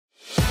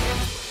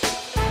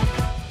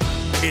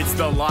It's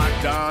the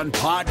Locked On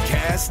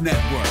Podcast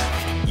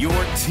Network, your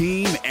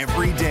team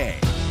every day.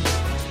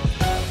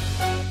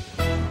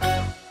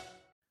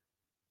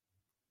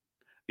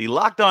 The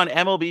Locked On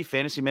MLB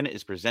Fantasy Minute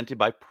is presented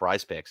by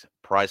Prize Picks.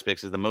 Prize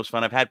Picks is the most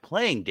fun I've had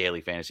playing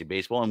daily fantasy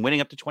baseball and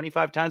winning up to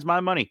 25 times my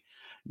money.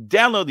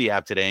 Download the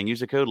app today and use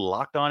the code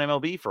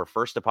LOCKEDONMLB for a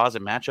first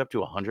deposit match up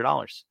to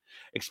 $100.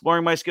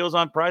 Exploring my skills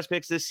on Prize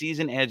Picks this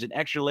season adds an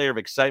extra layer of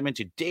excitement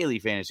to daily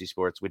fantasy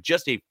sports. With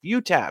just a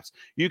few taps,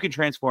 you can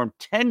transform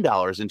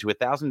 $10 into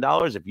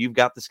 $1,000 if you've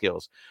got the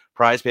skills.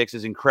 Prize Picks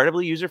is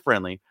incredibly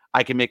user-friendly.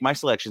 I can make my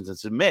selections and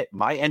submit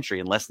my entry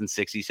in less than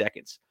 60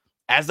 seconds.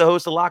 As the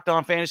host of Locked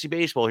On Fantasy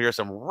Baseball, here are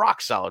some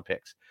rock-solid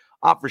picks.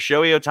 Opt for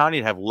Shohei Ohtani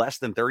to have less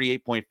than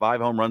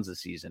 38.5 home runs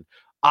this season.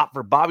 Opt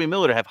for Bobby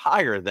Miller to have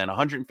higher than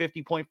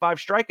 150.5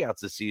 strikeouts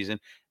this season.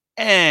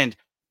 And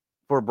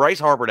for Bryce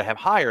Harper to have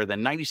higher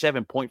than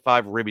 97.5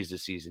 ribbies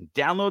this season.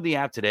 Download the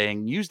app today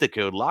and use the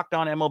code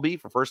LOCKEDONMLB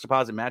for first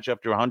deposit match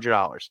up to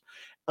 $100.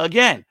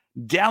 Again,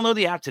 download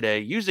the app today.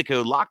 Use the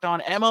code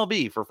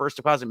LOCKEDONMLB for first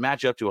deposit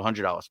match up to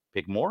 $100.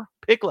 Pick more,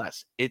 pick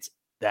less. It's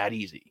that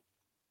easy.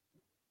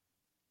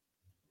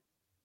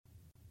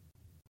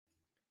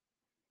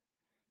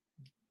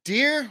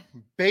 Dear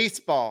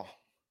baseball,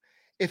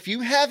 if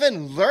you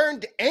haven't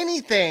learned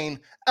anything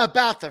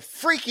about the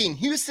freaking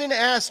Houston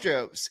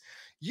Astros,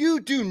 you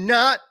do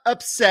not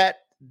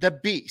upset the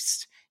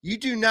beast. You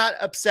do not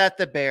upset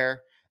the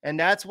bear. And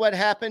that's what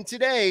happened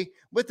today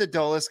with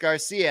Adolis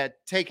Garcia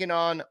taking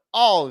on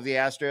all of the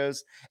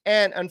Astros.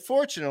 And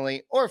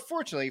unfortunately, or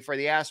fortunately for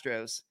the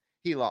Astros,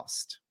 he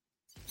lost.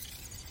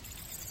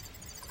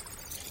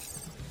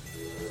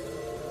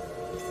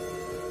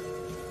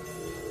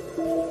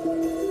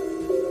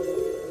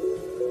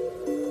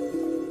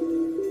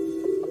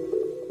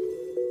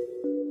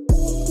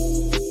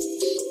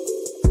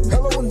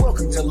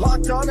 Welcome to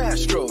Locked On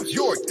Astros,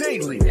 your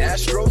daily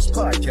Astros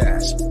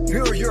podcast.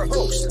 Here are your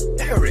hosts,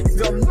 Eric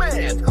the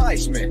Man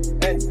Heisman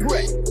and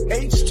Brett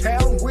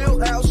H-Town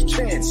Wheelhouse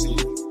Chansey.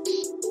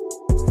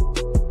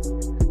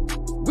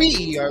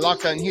 We are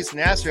Locked On Houston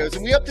Astros,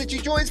 and we hope that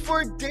you join us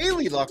for a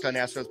daily Locked On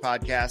Astros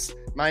podcast.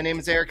 My name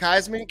is Eric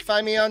Heisman. You can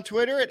find me on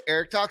Twitter at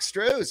Eric Talks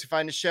Stros. You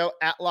find the show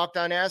at Locked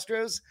On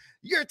Astros,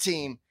 your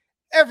team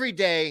every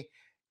day.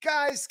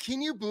 Guys,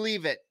 can you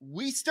believe it?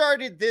 We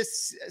started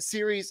this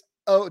series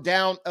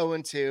down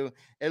 0-2.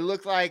 It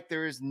looked like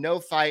there was no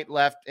fight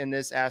left in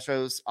this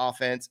Astros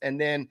offense. And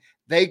then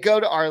they go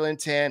to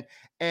Arlington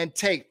and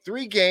take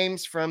 3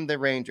 games from the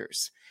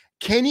Rangers.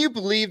 Can you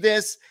believe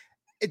this?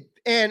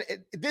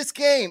 This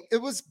game,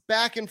 it was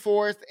back and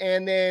forth.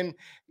 And then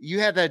you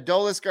had the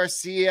Adolis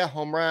Garcia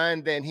home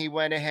run. Then he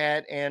went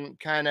ahead and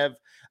kind of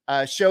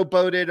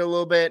showboated a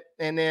little bit.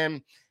 And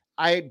then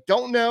I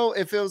don't know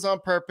if it was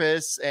on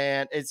purpose,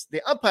 and it's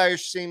the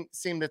umpires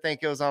seem to think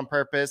it was on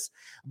purpose,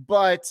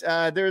 but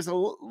there's a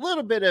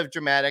little bit of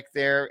dramatic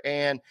there.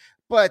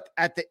 But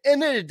at the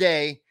end of the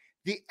day,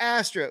 the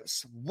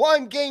Astros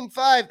won Game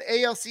 5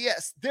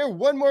 ALCS. They're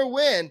one more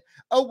win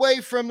away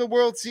from the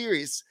World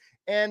Series,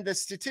 and the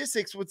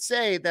statistics would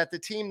say that the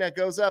team that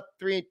goes up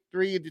 3-2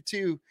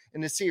 in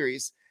the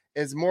series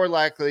is more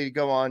likely to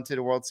go on to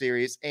the World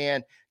Series.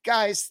 And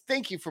guys,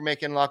 thank you for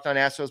making Locked On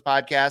Astros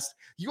podcast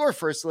your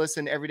first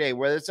listen every day.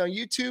 Whether it's on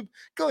YouTube,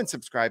 go and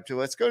subscribe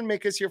to us. Go and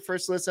make us your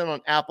first listen on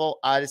Apple,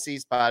 Odyssey,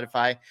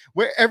 Spotify.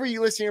 Wherever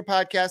you listen to your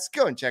podcast,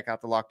 go and check out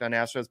the Locked On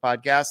Astros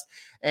podcast.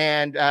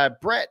 And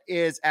Brett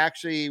is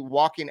actually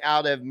walking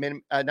out of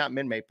not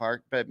Minute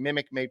Park, but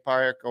Mimic Maid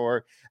Park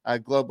or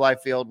Globe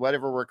Life Field,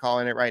 whatever we're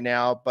calling it right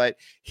now. But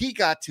he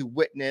got to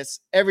witness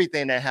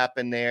everything that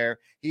happened there.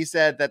 He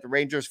said that the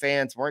Rangers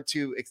fans weren't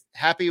too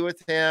happy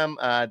with him.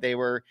 They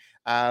were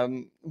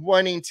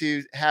wanting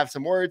to have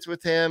some words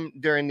with him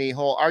during the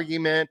whole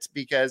argument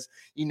because,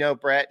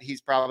 Brett,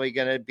 he's probably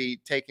going to be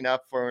taking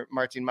up for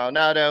Martin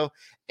Maldonado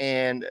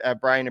and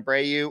Brian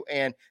Abreu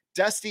and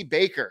Dusty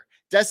Baker.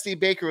 Dusty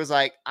Baker was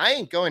like, I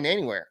ain't going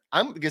anywhere.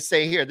 I'm going to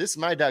stay here. This is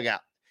my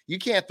dugout. You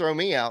can't throw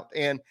me out.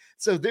 And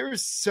so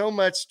there's so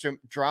much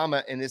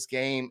drama in this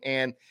game.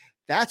 And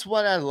that's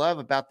what I love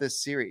about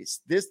this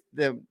series.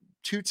 The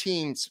 2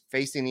 teams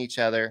facing each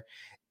other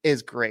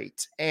is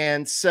great.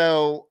 And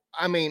so,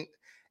 I mean,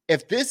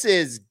 if this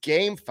is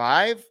Game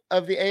 5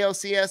 of the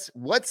ALCS,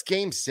 what's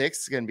Game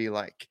 6 going to be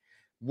like?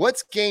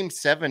 What's Game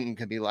 7 going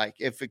to be like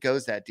if it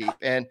goes that deep?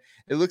 And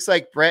it looks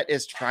like Brett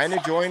is trying to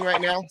join right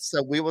now,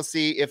 so we will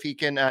see if he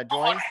can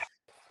join.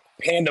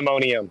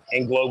 Pandemonium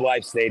in Globe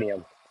Life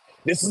Stadium.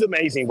 This is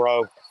amazing,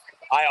 bro.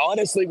 I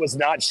honestly was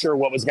not sure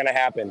what was going to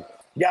happen.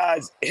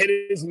 Guys, it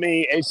is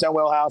me, H-Town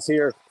Wellhouse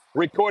here,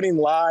 recording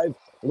live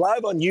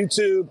on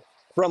YouTube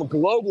from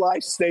Globe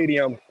Life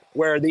Stadium,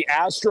 where the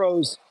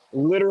Astros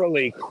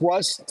literally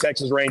crushed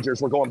Texas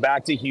Rangers. We're going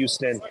back to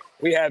Houston.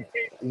 We have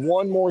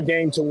one more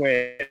game to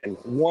win.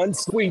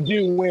 Once we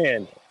do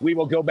win, we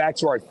will go back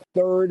to our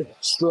 3rd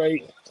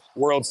straight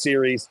World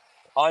Series.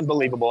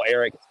 Unbelievable,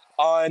 Eric.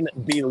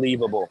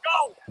 Unbelievable.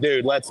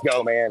 Dude, let's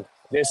go, man.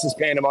 This is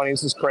pandemonium.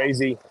 This is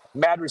crazy.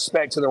 Mad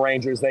respect to the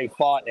Rangers. They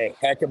fought a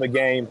heck of a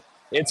game.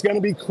 It's going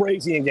to be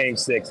crazy in Game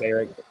 6,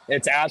 Eric.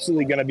 It's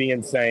absolutely going to be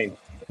insane.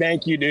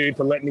 Thank you, dude,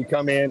 for letting me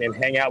come in and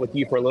hang out with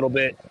you for a little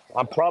bit.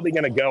 I'm probably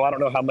going to go. I don't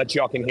know how much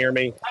y'all can hear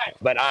me,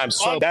 but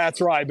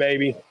that's right,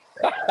 baby.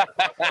 All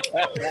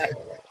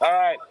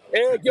right.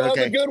 Eric, you have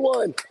a good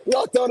one.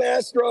 Locked on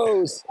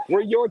Astros.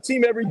 We're your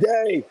team every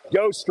day.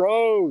 Go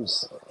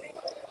Stros.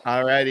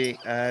 All righty.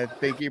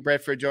 Thank you,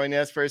 Brett, for joining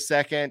us for a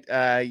second.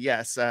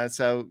 Yes.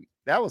 So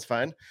that was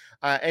fun.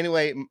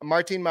 Anyway,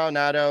 Martin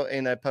Maldonado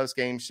in a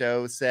post-game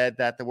show said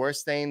that the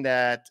worst thing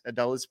that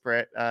Adolis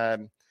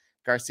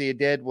Garcia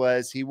did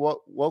was he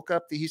woke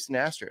up the Houston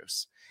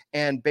Astros.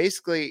 And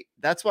basically,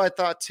 that's what I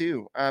thought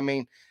too. I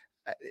mean,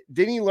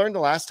 didn't you learn the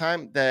last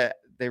time that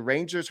the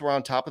Rangers were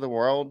on top of the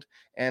world,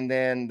 and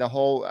then the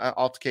whole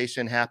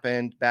altercation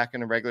happened back in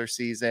the regular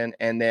season,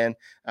 and then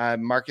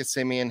Marcus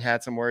Semien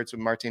had some words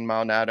with Martin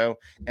Maldonado,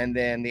 and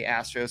then the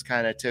Astros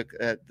kind of took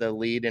the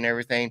lead and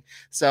everything.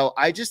 So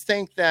I just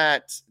think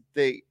that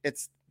the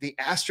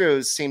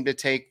Astros seem to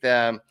take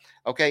the,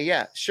 okay,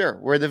 yeah, sure,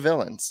 we're the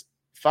villains,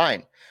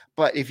 fine.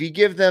 But if you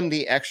give them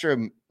the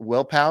extra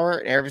willpower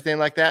and everything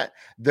like that,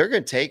 they're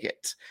going to take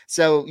it.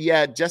 So,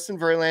 yeah, Justin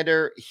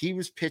Verlander, he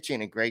was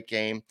pitching a great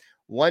game.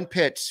 One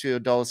pitch to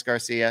Adolis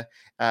Garcia.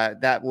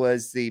 That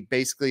was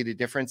basically the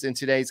difference in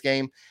today's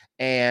game.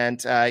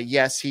 And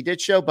yes, he did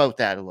showboat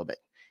that a little bit.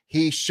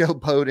 He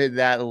showboated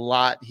that a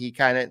lot. He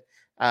kind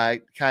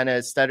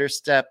of stutter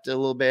stepped a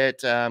little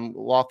bit,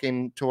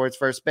 walking towards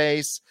first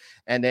base.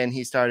 And then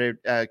he started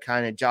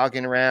kind of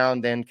jogging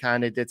around, then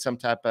kind of did some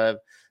type of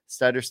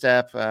stutter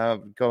step,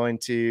 going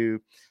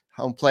to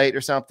home plate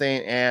or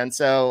something. And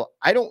so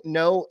I don't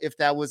know if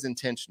that was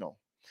intentional,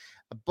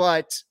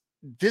 but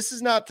this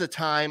is not the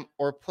time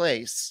or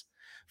place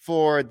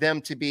for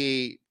them to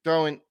be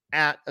throwing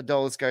at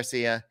Adolis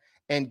Garcia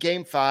in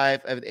Game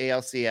 5 of the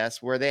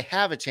ALCS, where they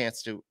have a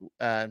chance to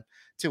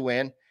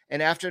win.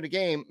 And after the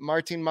game,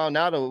 Martin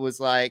Maldonado was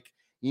like,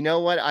 you know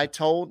what? I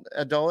told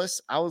Adolis,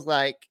 I was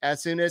like,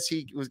 as soon as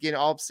he was getting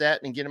all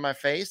upset and getting in my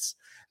face,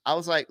 I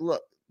was like,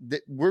 look,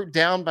 we're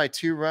down by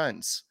 2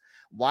 runs.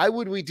 Why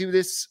would we do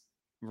this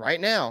right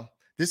now?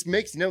 This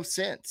makes no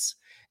sense.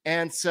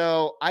 And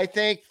so I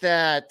think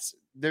that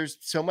there's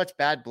so much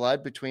bad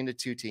blood between the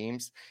two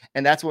teams,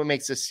 and that's what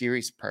makes this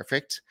series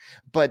perfect.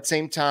 But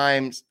same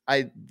time,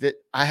 I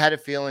had a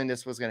feeling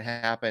this was going to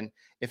happen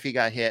if he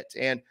got hit.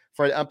 And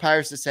for the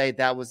umpires to say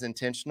that was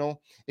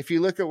intentional, if you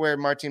look at where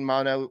Martin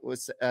Maldonado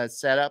was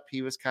set up,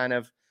 he was kind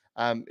of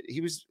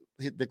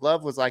the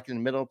glove was like in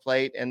the middle of the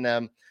plate, and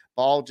the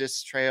ball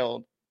just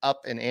trailed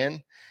up and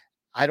in.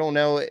 I don't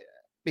know. I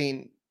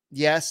mean,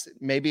 yes,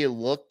 maybe it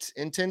looked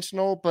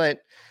intentional, but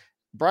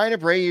Brian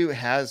Abreu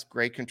has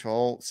great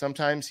control.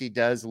 Sometimes he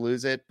does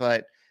lose it,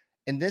 but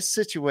in this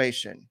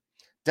situation,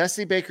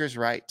 Dusty Baker's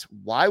right.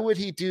 Why would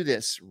he do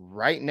this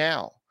right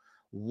now?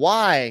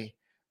 Why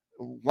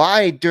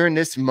during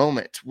this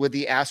moment would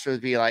the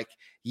Astros be like,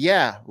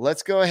 yeah,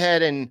 let's go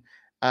ahead and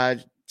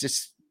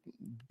just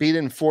be the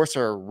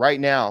enforcer right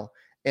now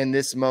in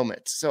this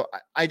moment? So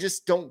I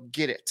just don't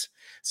get it.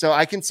 So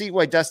I can see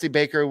why Dusty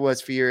Baker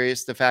was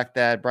furious. The fact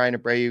that Brian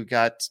Abreu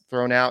got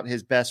thrown out,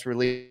 his best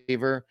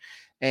reliever.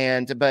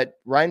 But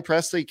Ryan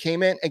Presley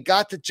came in and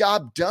got the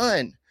job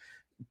done.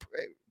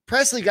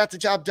 Presley got the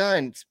job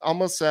done.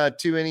 Almost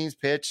 2 innings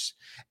pitched,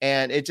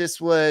 and it just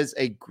was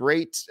a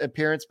great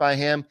appearance by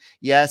him.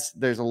 Yes,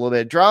 there's a little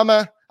bit of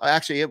drama.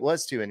 Actually, it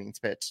was 2 innings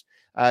pitched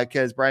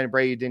because Brian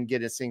Abreu didn't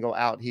get a single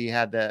out. He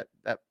had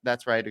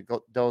that's right.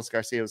 Adolis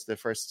Garcia was the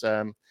first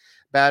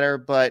batter,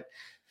 but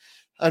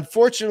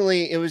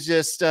unfortunately, it was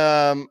just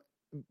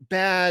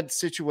bad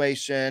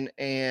situation,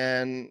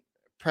 and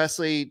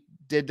Presley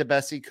did the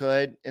best he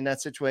could in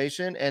that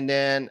situation. And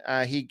then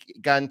he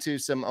got into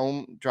some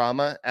own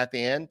drama at the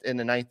end in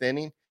the 9th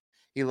inning.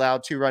 He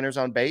allowed 2 runners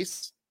on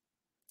base,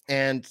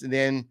 and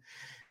then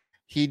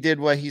he did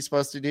what he's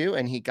supposed to do,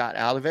 and he got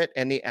out of it,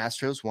 and the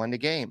Astros won the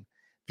game.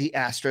 The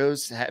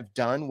Astros have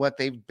done what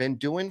they've been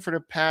doing for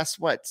the past,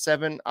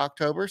 7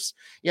 Octobers?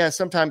 Yeah,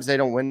 sometimes they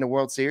don't win the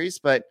World Series,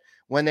 but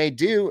when they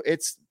do,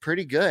 it's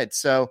pretty good.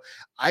 So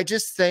I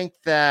just think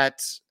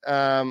that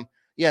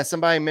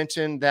somebody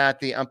mentioned that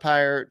the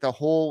umpire, the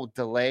whole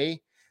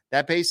delay,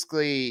 that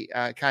basically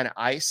kind of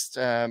iced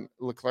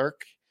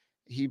Leclerc.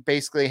 He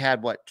basically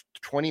had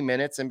 20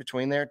 minutes in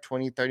between there,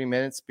 20, 30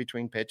 minutes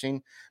between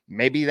pitching.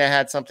 Maybe that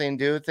had something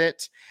to do with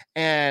it.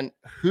 And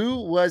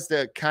who was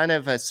the kind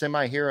of a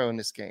semi-hero in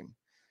this game?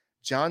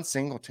 John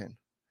Singleton.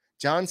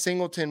 John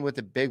Singleton with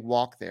a big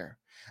walk there.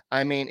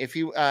 I mean, if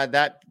you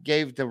that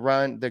gave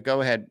the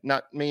go-ahead.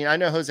 I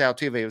know Jose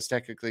Altuve was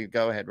technically a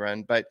go-ahead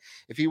run, but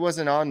if he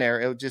wasn't on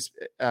there, it would just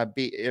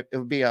it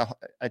would be a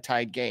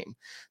tied game.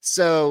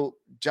 So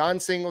John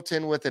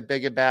Singleton with a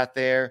big at bat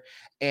there,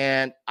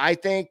 and I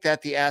think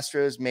that the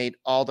Astros made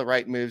all the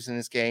right moves in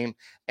this game.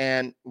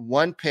 And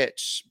one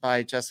pitch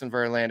by Justin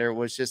Verlander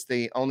was just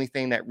the only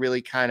thing that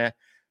really kind of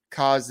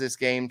caused this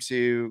game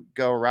to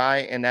go awry.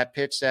 And that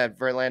pitch that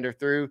Verlander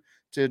threw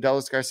to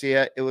Adolis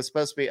Garcia, it was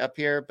supposed to be up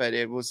here, but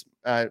it was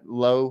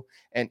low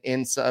and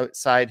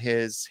inside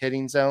his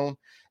hitting zone.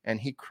 and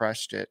he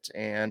crushed it.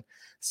 And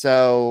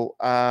so,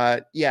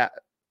 yeah,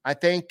 I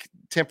think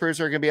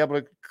tempers are going to be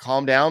able to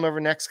calm down over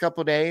the next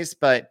couple of days,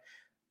 but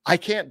I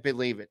can't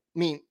believe it. I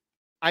mean,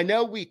 I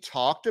know we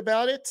talked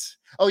about it.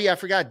 Oh yeah, I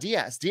forgot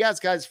Diaz. Diaz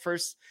got his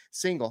first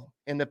single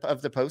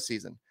of the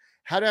postseason.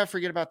 How did I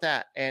forget about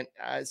that? And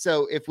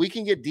so if we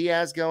can get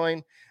Diaz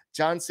going,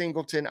 John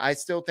Singleton, I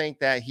still think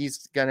that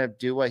he's going to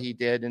do what he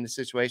did in the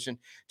situation,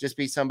 just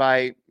be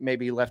somebody,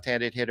 maybe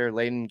left-handed hitter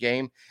late in the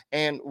game.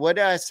 And what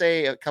did I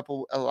say a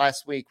couple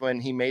last week when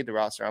he made the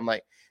roster? I'm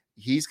like,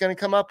 he's going to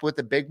come up with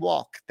a big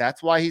walk.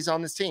 That's why he's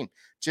on this team,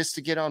 just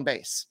to get on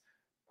base,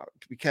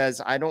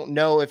 because I don't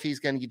know if he's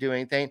going to do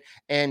anything.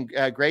 And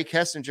Gray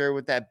Kessinger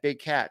with that big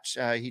catch,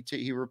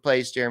 he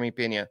replaced Jeremy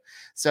Pena.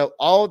 So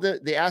all the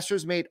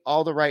Astros made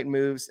all the right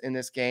moves in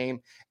this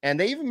game, and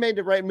they even made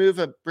the right move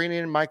of bringing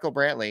in Michael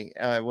Brantley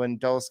when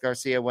Dulles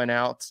Garcia went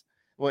out.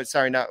 Well,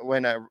 sorry, not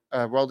when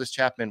Roldis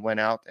Chapman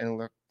went out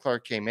and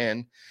Clark came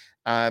in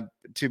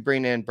to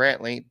bring in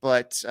Brantley,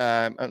 but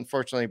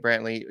unfortunately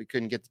Brantley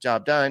couldn't get the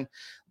job done.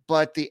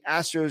 But the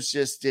Astros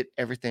just did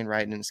everything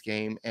right in this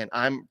game, and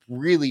I'm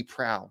really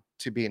proud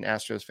to be an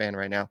Astros fan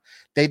right now.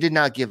 They did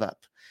not give up.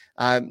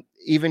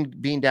 Even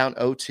being down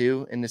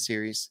 0-2 in the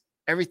series,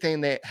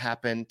 everything that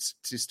happened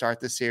to start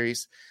the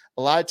series,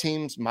 a lot of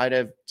teams might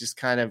have just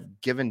kind of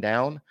given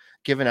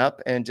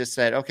up and just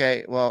said,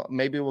 okay, well,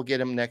 maybe we'll get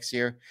them next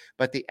year.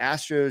 But the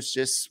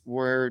Astros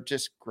were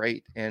just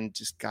great and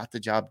just got the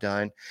job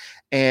done.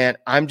 And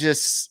I'm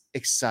just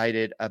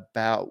excited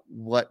about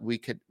what we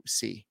could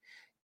see.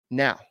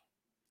 Now,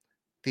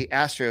 the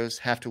Astros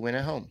have to win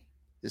at home.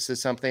 This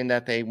is something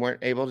that they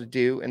weren't able to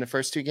do in the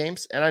first two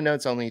games. And I know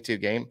it's only a 2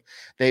 game.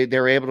 They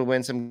were able to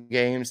win some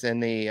games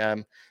in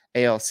the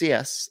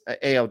ALDS,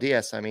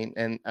 I mean.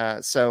 And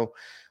so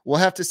we'll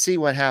have to see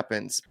what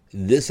happens.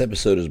 This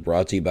episode is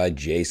brought to you by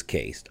Jace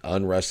Case.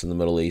 Unrest in the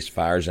Middle East,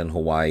 fires in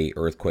Hawaii,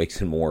 earthquakes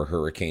and more,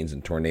 hurricanes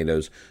and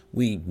tornadoes.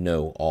 We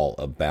know all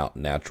about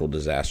natural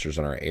disasters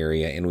in our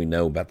area, and we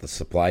know about the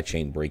supply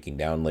chain breaking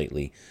down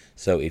lately.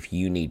 So if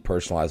you need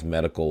personalized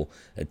medical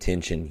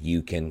attention,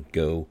 you can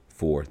go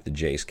for the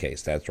Jace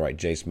Case. That's right,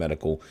 Jace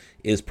Medical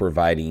is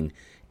providing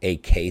a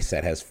case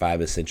that has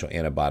 5 essential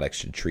antibiotics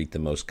to treat the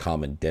most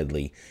common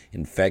deadly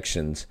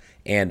infections.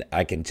 And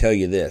I can tell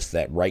you this,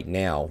 that right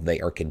now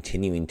they are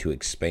continuing to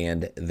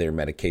expand their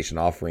medication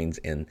offerings.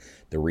 In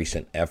the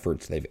recent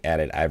efforts, they've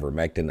added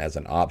ivermectin as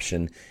an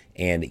option,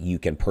 and you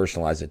can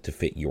personalize it to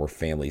fit your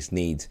family's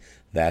needs.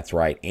 That's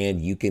right.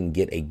 And you can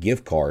get a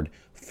gift card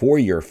for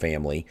your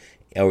family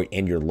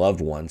and your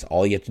loved ones.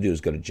 All you have to do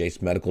is go to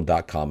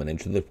jacemedical.com and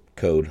enter the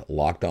code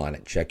Locked On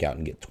at checkout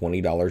and get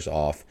 $20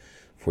 off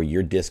for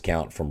your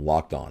discount from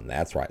Locked On.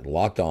 That's right,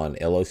 Locked On,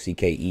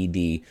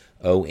 LOCKEDON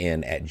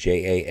at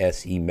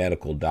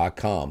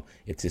JASEmedical.com.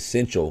 It's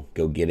essential.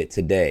 Go get it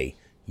today.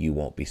 You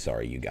won't be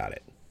sorry you got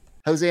it.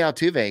 Jose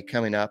Altuve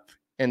coming up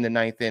in the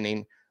 9th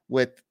inning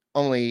with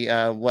only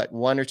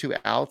 1 or 2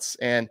 outs.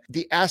 And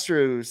the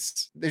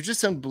Astros, they're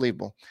just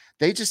unbelievable.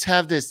 They just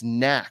have this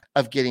knack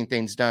of getting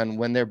things done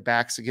when their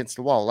back's against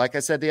the wall. Like I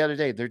said the other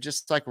day, they're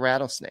just like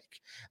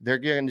rattlesnake. They're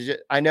going to.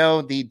 I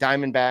know the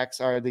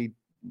Diamondbacks are the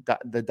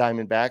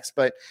Diamondbacks,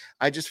 but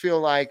I just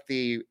feel like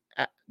the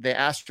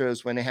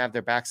Astros, when they have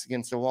their backs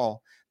against the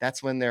wall,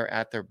 that's when they're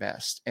at their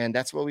best. And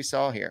that's what we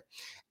saw here.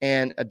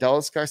 And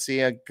Adolis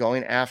Garcia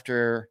going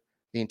after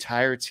the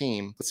entire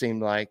team, it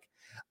seemed like,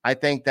 I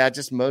think that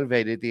just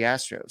motivated the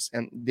Astros.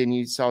 And then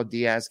you saw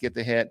Diaz get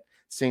the hit,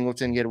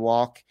 Singleton get a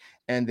walk,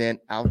 and then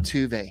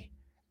Altuve.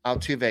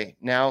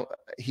 Now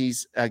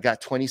he's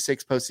got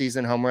 26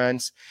 postseason home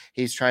runs.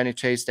 He's trying to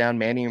chase down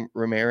Manny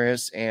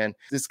Ramirez, and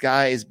this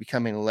guy is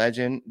becoming a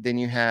legend. Then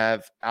you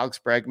have Alex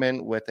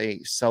Bregman with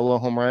a solo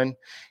home run.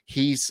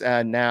 He's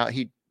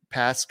he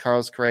passed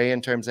Carlos Correa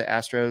in terms of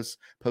Astros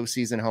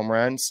postseason home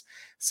runs.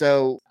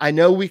 So I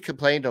know we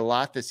complained a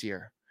lot this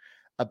year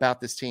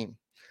about this team,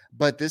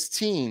 but this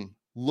team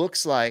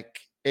looks like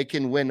it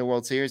can win the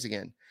World Series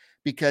again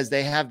because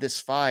they have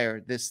this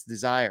fire, this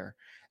desire.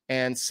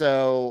 And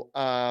so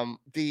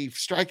the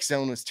strike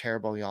zone was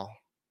terrible, y'all.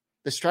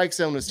 The strike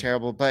zone was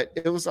terrible, but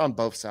it was on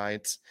both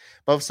sides.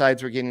 Both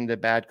sides were getting the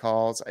bad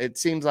calls. It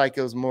seems like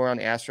it was more on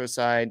the Astro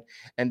side.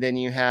 And then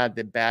you had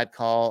the bad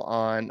call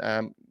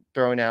on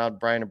throwing out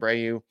Brian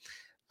Abreu.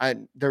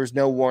 There was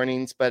no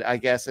warnings, but I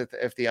guess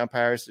if the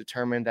umpires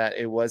determined that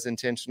it was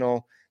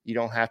intentional, you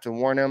don't have to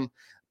warn them.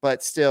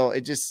 But still,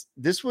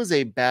 this was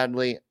a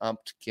badly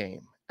umped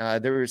game.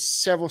 There were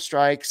several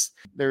strikes.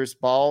 There's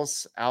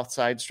balls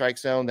outside strike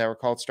zone that were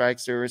called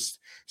strikes. There was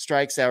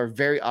strikes that were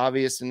very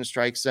obvious in the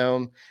strike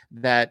zone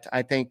that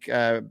I think,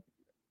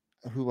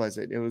 who was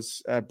it? It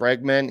was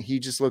Bregman. He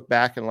just looked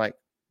back and like,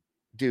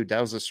 dude, that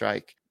was a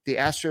strike. The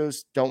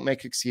Astros don't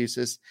make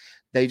excuses.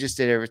 They just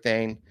did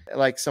everything.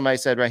 Like somebody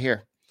said right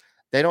here,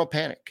 they don't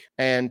panic.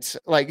 And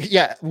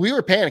we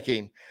were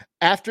panicking.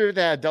 After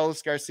that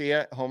Adolis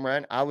Garcia home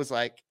run, I was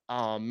like,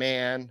 oh,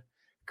 man.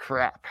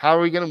 Crap. How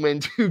are we going to win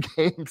 2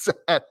 games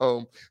at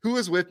home? Who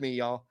was with me,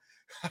 y'all?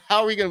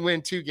 How are we going to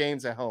win 2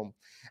 games at home?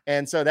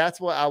 And so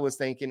that's what I was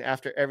thinking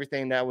after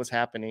everything that was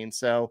happening.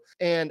 So,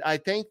 and I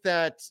think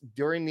that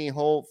during the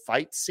whole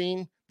fight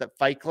scene, the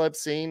Fight Club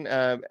scene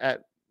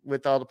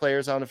with all the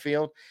players on the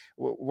field,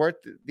 weren't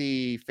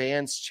the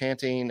fans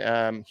chanting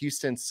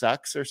Houston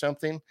sucks or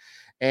something?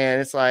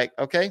 And it's like,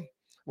 okay,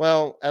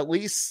 well, at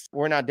least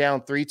we're not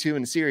down 3-2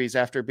 in the series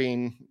after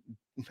being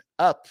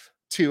up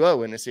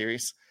 2-0 in the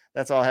series.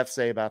 That's all I have to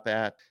say about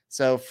that.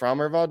 So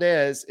Framber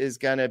Valdez is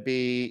going to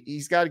be,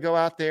 he's got to go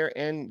out there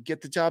and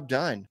get the job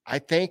done. I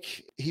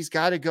think he's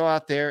got to go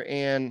out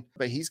there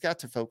but he's got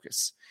to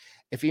focus.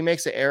 If he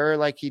makes an error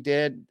like he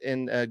did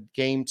in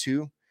game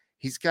 2,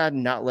 he's got to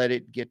not let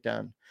it get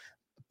done.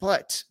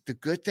 But the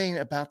good thing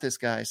about this,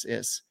 guys,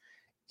 is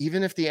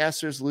even if the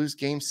Astros lose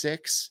game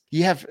 6,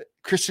 you have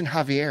Christian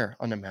Javier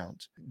on the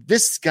mound.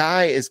 This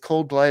guy is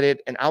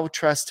cold-blooded, and I would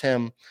trust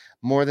him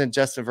more than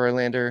Justin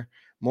Verlander,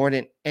 more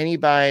than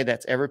anybody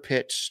that's ever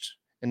pitched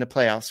in the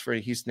playoffs for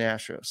the Houston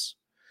Astros.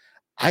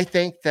 I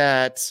think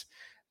that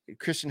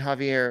Christian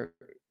Javier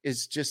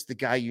is just the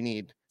guy you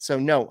need. So,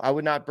 no, I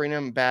would not bring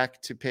him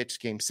back to pitch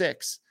game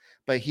 6,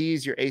 but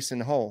he's your ace in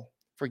the hole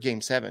for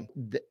game 7.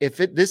 If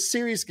this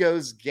series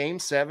goes game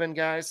 7,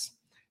 guys,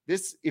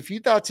 if you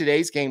thought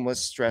today's game was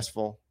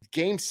stressful,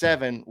 game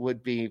 7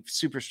 would be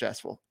super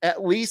stressful.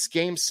 At least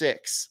game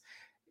 6,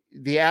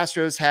 the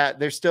Astros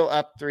they're still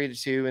up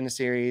 3-2 in the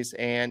series.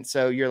 And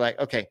so you're like,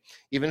 okay,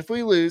 even if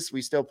we lose,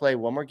 we still play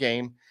one more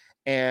game.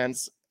 And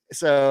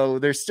so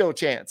there's still a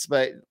chance,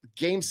 but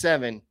game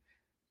 7,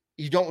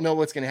 you don't know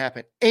what's going to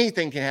happen.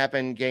 Anything can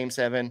happen in game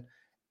 7.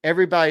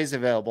 Everybody's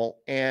available,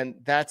 and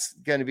that's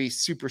going to be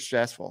super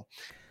stressful.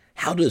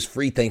 How does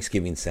free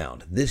Thanksgiving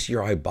sound? This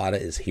year,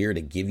 Ibotta is here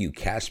to give you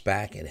cash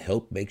back and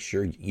help make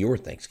sure your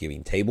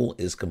Thanksgiving table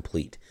is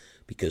complete.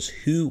 Because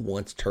who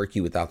wants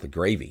turkey without the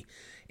gravy?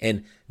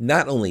 And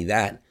not only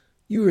that,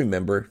 you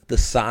remember the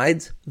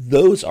sides,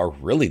 those are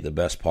really the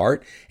best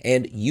part.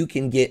 And you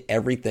can get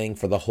everything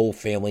for the whole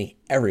family,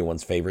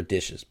 everyone's favorite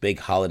dishes. Big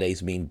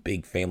holidays mean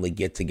big family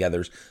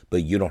get-togethers,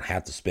 but you don't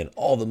have to spend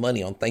all the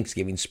money on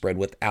Thanksgiving spread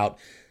without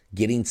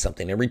getting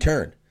something in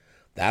return.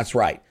 That's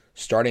right.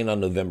 Starting on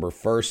November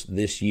 1st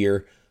this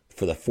year,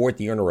 for the 4th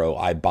year in a row,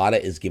 Ibotta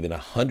is giving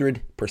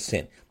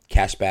 100%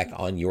 cash back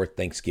on your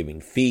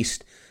Thanksgiving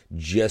feast.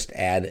 Just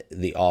add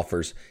the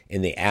offers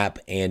in the app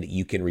and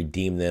you can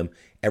redeem them.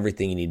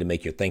 Everything you need to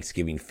make your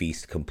Thanksgiving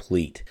feast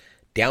complete.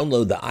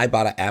 Download the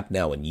Ibotta app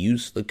now and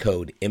use the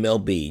code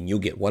MLB and you'll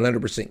get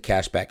 100%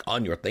 cash back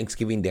on your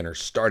Thanksgiving dinner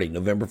starting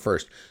November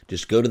 1st.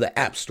 Just go to the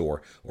App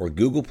Store or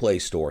Google Play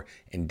Store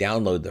and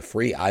download the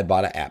free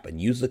Ibotta app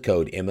and use the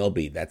code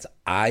MLB. That's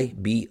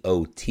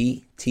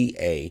IBOTTA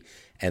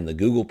and the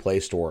Google Play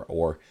Store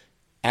or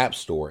App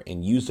Store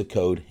and use the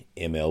code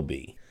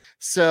MLB.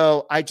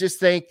 So I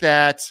just think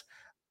that,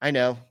 I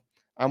know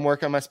I'm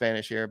working on my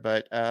Spanish here,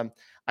 but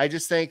I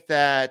just think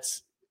that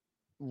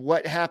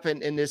what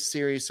happened in this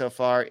series so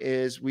far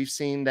is we've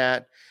seen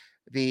that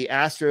the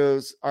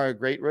Astros are a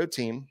great road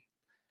team.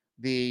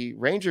 The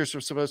Rangers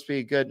were supposed to be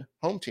a good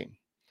home team.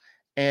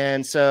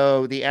 And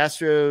so the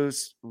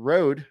Astros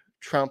road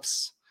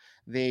trumps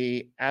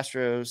the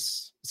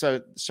Rangers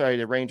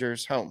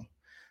home.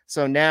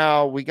 So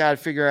now we got to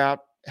figure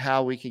out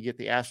how we can get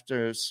the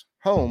Astros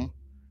home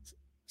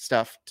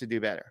stuff to do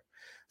better.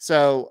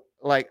 So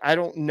I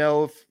don't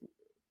know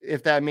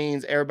if that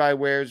means everybody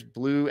wears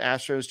blue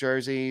Astros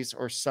jerseys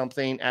or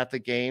something at the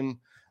game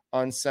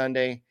on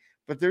Sunday,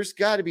 but there's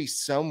got to be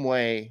some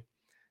way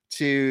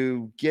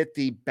to get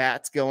the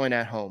bats going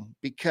at home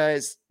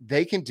because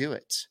they can do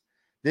it.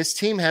 This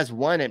team has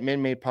won at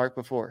Minute Maid Park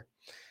before.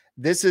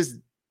 This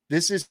is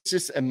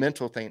just a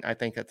mental thing, I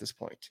think, at this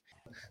point.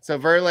 So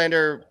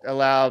Verlander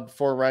allowed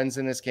 4 runs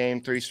in this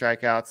game, 3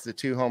 strikeouts, the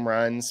 2 home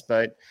runs,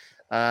 but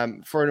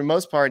for the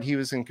most part, he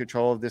was in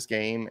control of this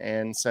game.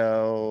 And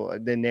so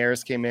the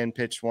Neris came in,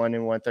 pitched 1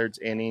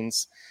 1/3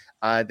 innings.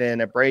 Then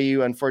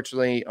Abreu,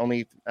 unfortunately,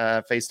 only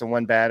faced a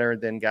 1 batter,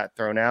 then got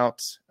thrown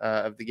out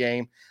of the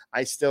game.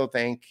 I still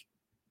think,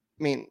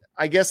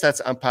 I guess that's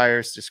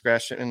umpire's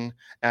discretion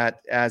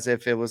as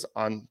if it was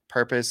on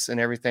purpose and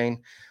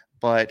everything.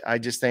 But I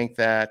just think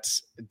that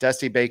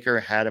Dusty Baker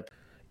had a.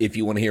 If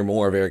you want to hear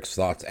more of Eric's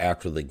thoughts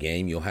after the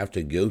game, you'll have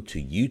to go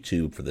to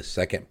YouTube for the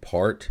second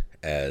part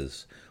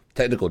as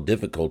technical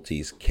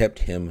difficulties kept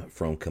him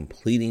from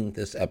completing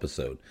this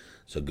episode.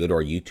 So go to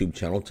our YouTube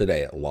channel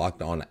today at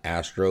Locked On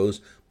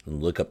Astros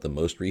and look up the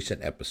most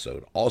recent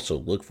episode. Also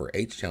look for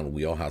H-Town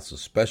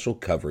Wheelhouse's special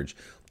coverage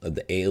of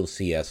the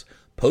ALCS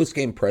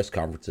post-game press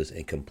conferences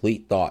and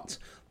complete thoughts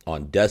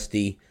on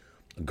Dusty,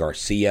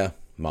 Garcia,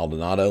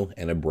 Maldonado,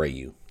 and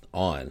Abreu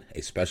on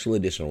a special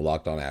edition of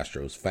Locked On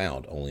Astros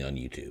found only on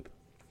YouTube.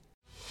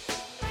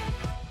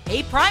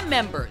 Hey, Prime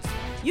members,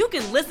 you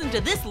can listen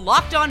to this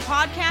Locked On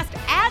podcast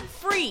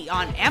ad-free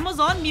on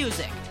Amazon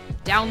Music.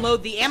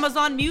 Download the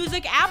Amazon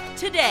Music app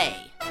today.